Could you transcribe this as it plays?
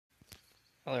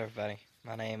Hello everybody,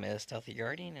 my name is Stealthy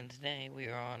Guardian and today we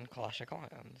are on Clash of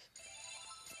Clans.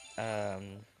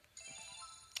 Um,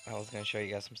 I was going to show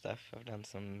you guys some stuff. I've done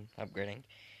some upgrading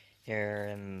here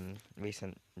in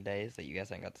recent days that you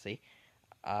guys ain't got to see.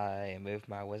 I moved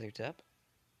my wizards up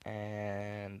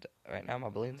and right now my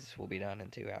balloons will be done in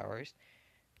 2 hours.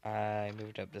 I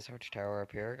moved up this arch tower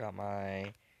up here, got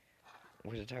my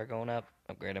wizard tower going up,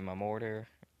 upgraded my mortar,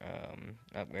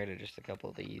 upgraded just a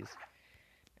couple of these.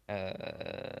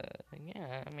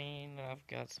 Yeah, I mean, I've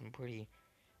got some pretty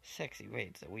sexy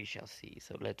raids that we shall see,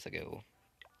 so let's go.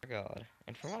 Oh god.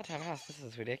 And for my townhouse, this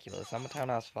is ridiculous. I'm a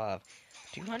townhouse 5.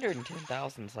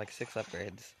 210,000 is like 6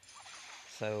 upgrades.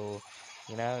 So,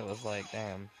 it was like,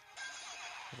 damn.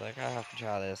 I was like, I have to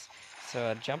try this. So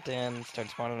I jumped in,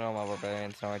 started spawning all my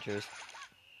barbarians and archers.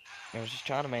 I was just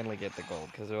trying to mainly get the gold,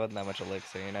 because there wasn't that much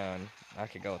elixir, and I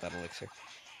could go with that elixir.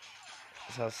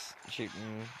 So I was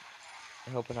shooting,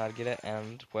 hoping I'd get it,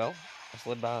 and, well, I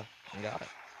slid by and got it.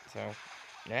 So,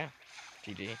 yeah,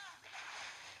 GG.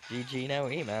 GG no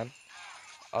E, man.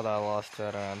 Although I lost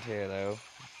that around here, though.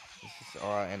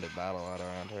 Or I ended battle right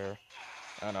around here.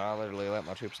 I know, I literally let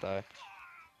my troops die.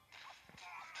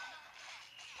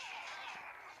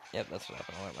 Yep, that's what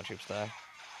happened. I let my troops die.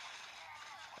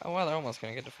 Oh, well, they're almost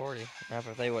gonna get to 40. Now,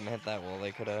 if they wouldn't hit that wall,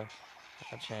 they could have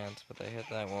had a chance. But they hit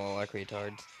that wall like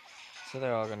retards. So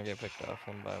they're all gonna get picked off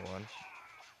one by one.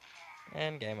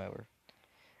 And game over.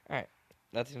 Alright,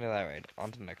 that's the end of that raid.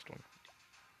 On to the next one.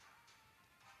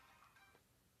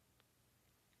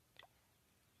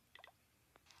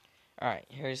 Alright,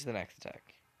 here's the next attack.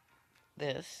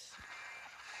 This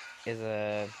is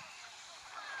a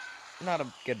not a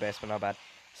good base, but not bad.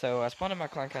 So I spawned in my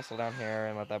clan castle down here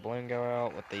and let that balloon go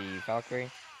out with the Valkyrie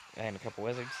and a couple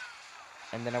wizards.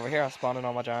 And then over here I spawned in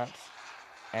all my giants.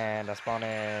 And I spawned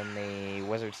in the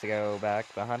wizards to go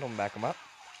back behind them, back them up.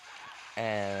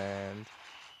 And,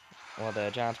 well,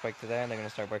 the giants break to there and they're going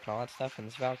to start breaking all that stuff. And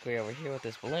this Valkyrie over here with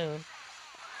this balloon,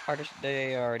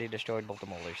 they already destroyed both the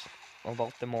mortars. Well,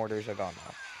 both the mortars are gone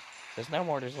now. There's no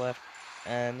mortars left.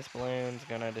 And this balloon's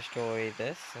going to destroy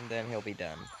this and then he'll be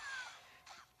done.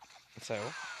 So,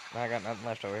 I got nothing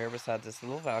left over here besides this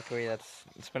little Valkyrie that's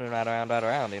spinning right around,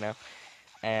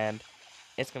 And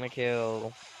it's gonna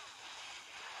kill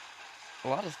a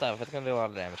lot of stuff. It's gonna do a lot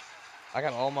of damage. I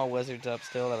got all my wizards up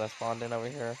still that I spawned in over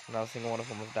here. Not a single one of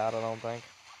them has died, I don't think.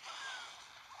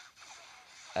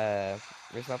 Uh,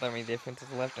 there's not that many differences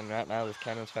left, and right now this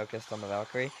cannon's focused on the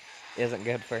Valkyrie. Isn't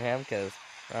good for him, because,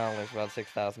 well, there's about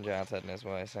 6,000 giants heading his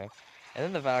way, so. And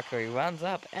then the Valkyrie runs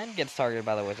up and gets targeted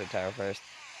by the wizard tower first.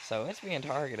 So it's being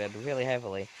targeted really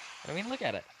heavily. I mean, look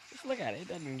at it. Just look at it. It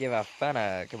doesn't give a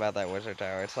fuck about that wizard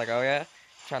tower. It's like, oh yeah?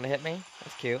 Trying to hit me?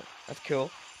 That's cute. That's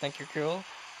cool. Think you're cool?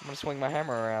 I'm gonna swing my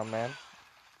hammer around, man.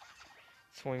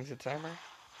 Swings its hammer.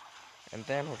 And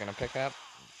then we're gonna pick up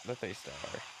the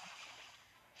 3-star.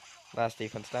 Last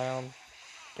defense down.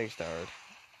 3-star.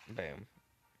 Boom.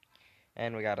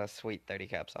 And we got a sweet 30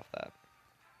 caps off that.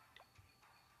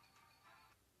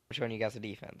 I'm showing you guys the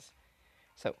defense.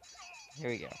 So, here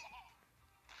we go.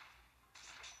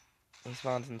 He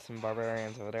spawns in some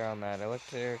barbarians over there on that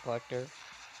elixir collector.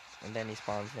 And then he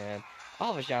spawns in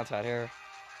all of his giants out here.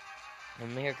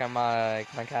 And here come my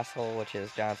clan castle, which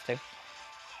is giants too.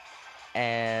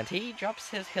 And he drops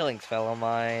his healing spell on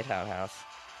my townhouse.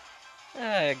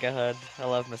 Ah, god, I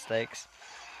love mistakes.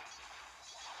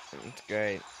 It's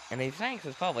great. And he thinks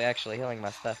it's probably actually healing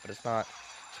my stuff, but it's not.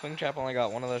 Springtrap only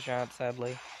got one of those giants,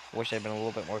 sadly. Wish they'd been a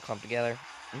little bit more clumped together.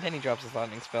 And then he drops his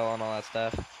lightning spell on all that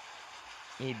stuff.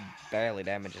 He barely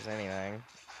damages anything.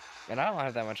 And I don't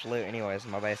have that much loot anyways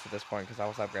in my base at this point because I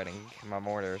was upgrading my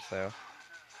mortar, so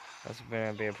that's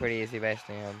going to be a pretty easy base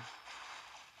to him.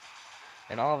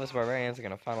 And all of his barbarians are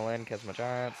going to funnel in because my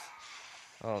giants,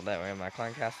 well, that were in my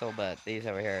clan castle, but these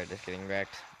over here are just getting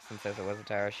wrecked since there's a wizard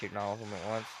tower shooting all of them at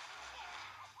once.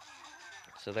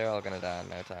 So they're all going to die in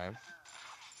no time.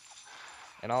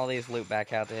 And all these loop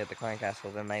back out to hit the clan castle,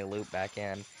 then they loop back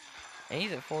in. And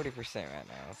he's at 40% right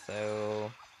now,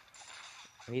 so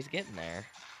he's getting there.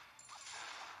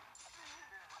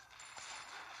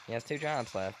 He has 2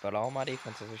 giants left, but all my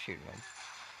defenses are shooting him.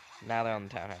 Now they're on the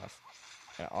townhouse.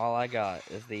 And all I got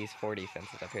is these 4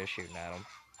 defenses up here shooting at him.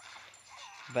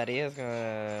 But he is going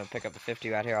to pick up the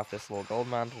 50 right here off this little gold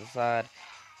mine to the side.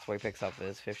 That's where he picks up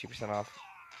his 50% off.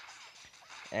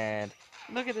 And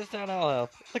look at this town hall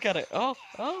health. Look at it. Oh,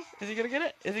 is he going to get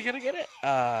it? Is he going to get it?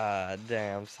 Ah,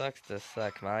 damn. Sucks to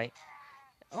suck, mate.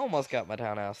 Almost got my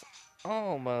townhouse.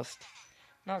 Almost.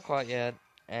 Not quite yet.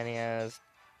 And he has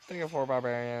 3 or 4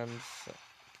 barbarians.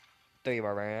 3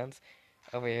 barbarians.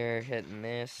 Over here hitting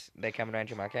this. They come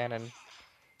range my cannon.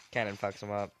 Cannon fucks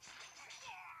him up.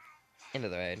 Into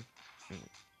the raid.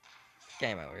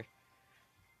 Game over.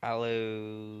 I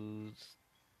lose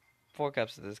 4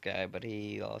 cups to this guy, but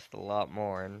he lost a lot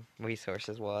more in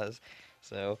resources was.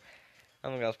 So, I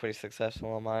think I was pretty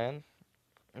successful on my end.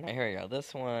 Alright, here we go.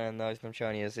 This one, the reason I'm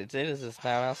showing you is it is a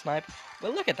townhouse snipe.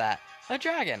 But look at that! A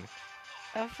dragon!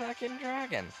 A fucking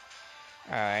dragon!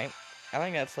 Alright. I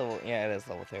think that's level, yeah, it is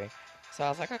level 3. So I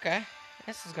was like, okay,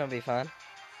 this is gonna be fun.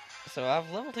 So I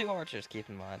have level 2 archers, keep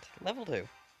in mind. Level 2.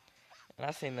 And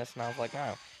I seen this and I was like,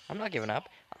 no, I'm not giving up.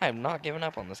 I am not giving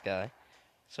up on this guy.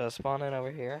 So spawn in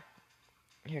over here.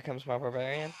 Here comes my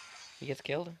barbarian. He gets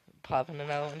killed. Popping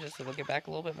another one just to look it back a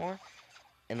little bit more.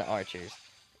 And the archers.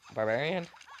 Barbarian.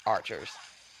 Archers.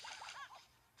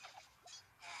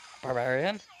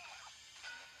 Barbarian.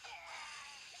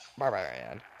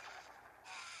 Barbarian.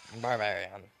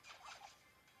 Barbarian.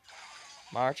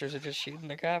 My archers are just shooting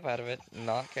the crap out of it.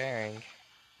 Not caring.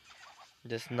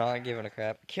 Just not giving a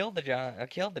crap. Killed the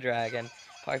dragon.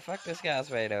 Probably fuck this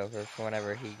guy's raid over for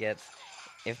whenever he gets,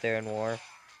 if they're in war.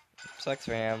 Sucks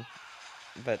for him.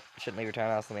 But shouldn't leave your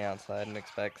townhouse on the outside and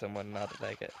expect someone not to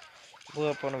take it. Blew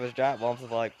up one of his giant bombs with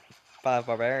like 5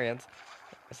 barbarians.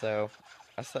 So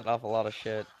I set off a lot of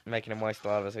shit, making him waste a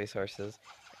lot of his resources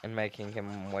and making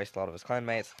him waste a lot of his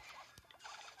clanmates.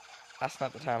 I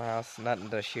sniped the townhouse, nothing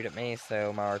to shoot at me,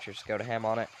 so my archers go to ham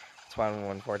on it. That's why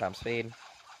I'm 4 times speed.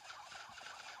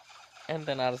 And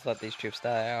then I just let these troops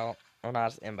die out. Or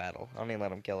not, just in battle. I don't even let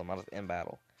them kill them, I just in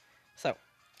battle. So,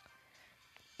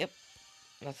 yep,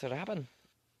 that's what happened.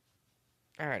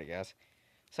 Alrighty, guys.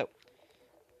 So,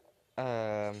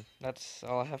 that's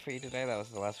all I have for you today. That was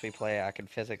the last replay I could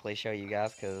physically show you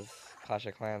guys, because Clash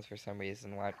of Clans for some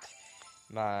reason wiped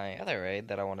my other raid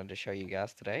that I wanted to show you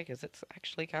guys today, because it's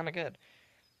actually kind of good.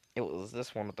 It was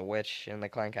this one with the witch in the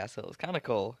clan castle. It was kind of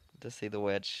cool to see the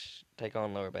witch take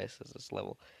on lower bases this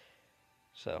level.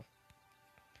 So,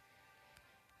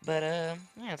 but, yeah,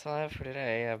 that's all I have for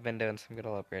today. I've been doing some good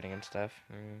old upgrading and stuff.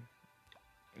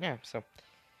 Yeah, so,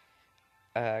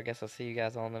 I guess I'll see you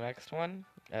guys on the next one.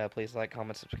 Please like,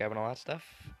 comment, subscribe, and all that stuff.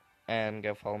 And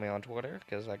go follow me on Twitter,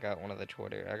 because I got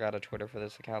a Twitter for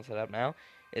this account set up now.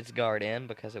 It's Guardian,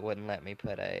 because it wouldn't let me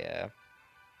put it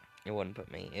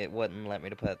wouldn't let me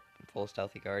to put full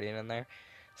Stealthy Guardian in there.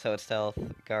 So it's Stealth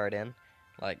Guardian,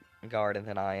 like guard and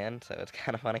then IN, so it's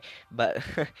kind of funny. But,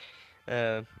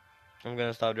 I'm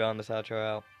gonna stop drawing this outro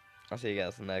out. I'll see you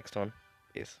guys in the next one.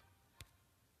 Peace.